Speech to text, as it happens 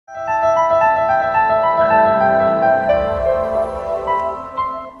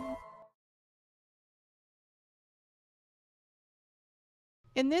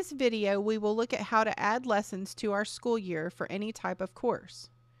In this video, we will look at how to add lessons to our school year for any type of course.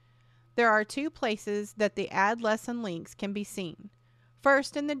 There are two places that the Add Lesson links can be seen.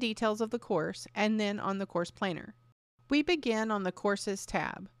 First in the details of the course and then on the course planner. We begin on the Courses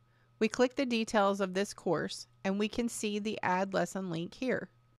tab. We click the details of this course and we can see the Add Lesson link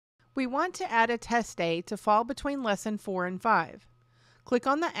here. We want to add a test day to fall between Lesson 4 and 5. Click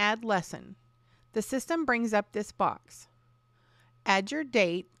on the Add Lesson. The system brings up this box. Add your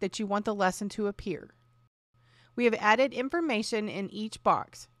date that you want the lesson to appear. We have added information in each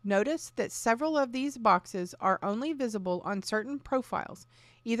box. Notice that several of these boxes are only visible on certain profiles,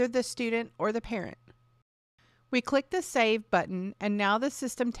 either the student or the parent. We click the Save button and now the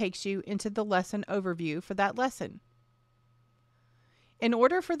system takes you into the lesson overview for that lesson. In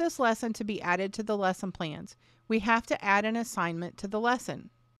order for this lesson to be added to the lesson plans, we have to add an assignment to the lesson.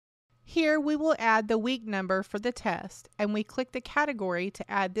 Here we will add the week number for the test and we click the category to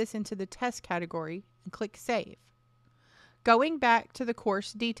add this into the test category and click Save. Going back to the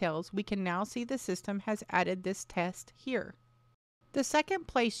course details, we can now see the system has added this test here. The second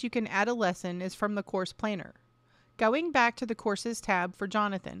place you can add a lesson is from the course planner. Going back to the Courses tab for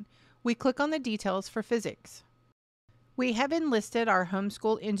Jonathan, we click on the details for physics. We have enlisted our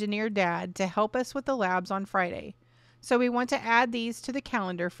homeschool engineer dad to help us with the labs on Friday, so we want to add these to the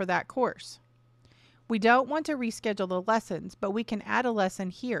calendar for that course. We don't want to reschedule the lessons, but we can add a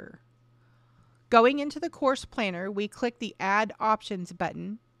lesson here. Going into the course planner, we click the Add Options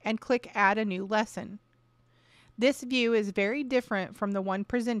button and click Add a New Lesson. This view is very different from the one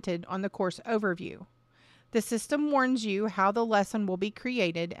presented on the course overview. The system warns you how the lesson will be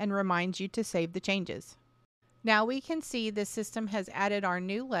created and reminds you to save the changes. Now we can see the system has added our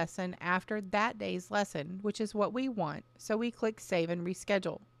new lesson after that day's lesson, which is what we want, so we click Save and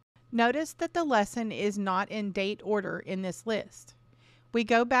Reschedule. Notice that the lesson is not in date order in this list. We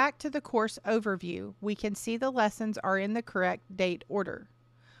go back to the course overview, we can see the lessons are in the correct date order.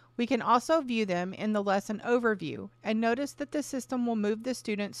 We can also view them in the lesson overview and notice that the system will move the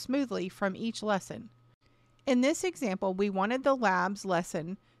students smoothly from each lesson. In this example, we wanted the labs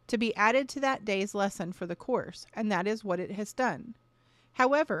lesson to be added to that day's lesson for the course, and that is what it has done.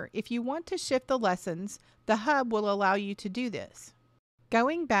 However, if you want to shift the lessons, the Hub will allow you to do this.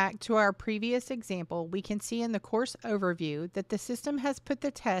 Going back to our previous example, we can see in the course overview that the system has put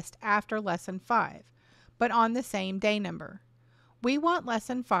the test after Lesson 5, but on the same day number. We want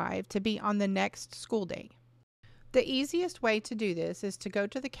Lesson 5 to be on the next school day. The easiest way to do this is to go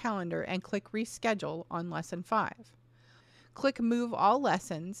to the calendar and click Reschedule on Lesson 5. Click Move All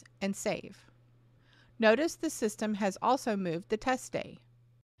Lessons and save. Notice the system has also moved the test day.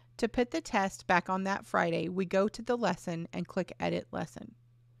 To put the test back on that Friday, we go to the lesson and click Edit Lesson.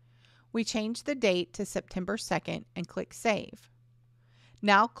 We change the date to September 2nd and click Save.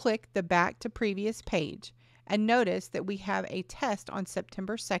 Now click the Back to Previous page and notice that we have a test on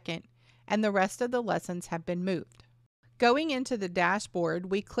September 2nd and the rest of the lessons have been moved. Going into the dashboard,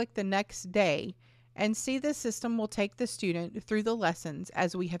 we click the next day and see the system will take the student through the lessons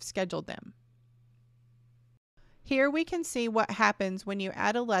as we have scheduled them. Here we can see what happens when you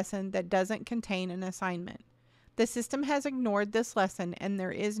add a lesson that doesn't contain an assignment. The system has ignored this lesson and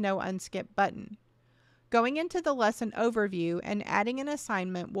there is no unskip button. Going into the lesson overview and adding an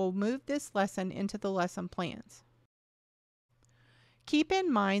assignment will move this lesson into the lesson plans. Keep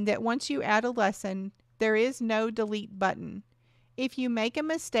in mind that once you add a lesson, there is no delete button. If you make a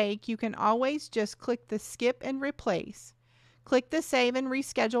mistake, you can always just click the Skip and Replace. Click the Save and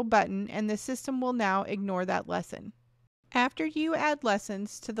Reschedule button and the system will now ignore that lesson. After you add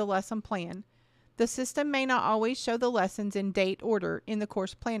lessons to the lesson plan, the system may not always show the lessons in date order in the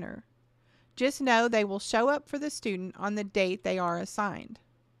course planner. Just know they will show up for the student on the date they are assigned.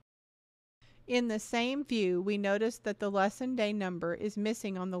 In the same view, we notice that the lesson day number is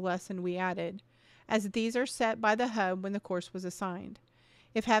missing on the lesson we added, as these are set by the Hub when the course was assigned.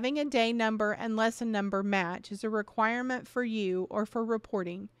 If having a day number and lesson number match is a requirement for you or for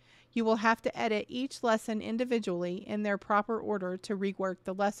reporting, you will have to edit each lesson individually in their proper order to rework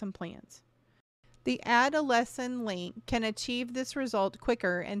the lesson plans. The Add a Lesson link can achieve this result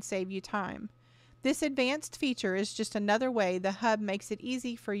quicker and save you time. This advanced feature is just another way the Hub makes it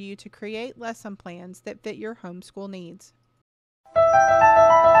easy for you to create lesson plans that fit your homeschool needs.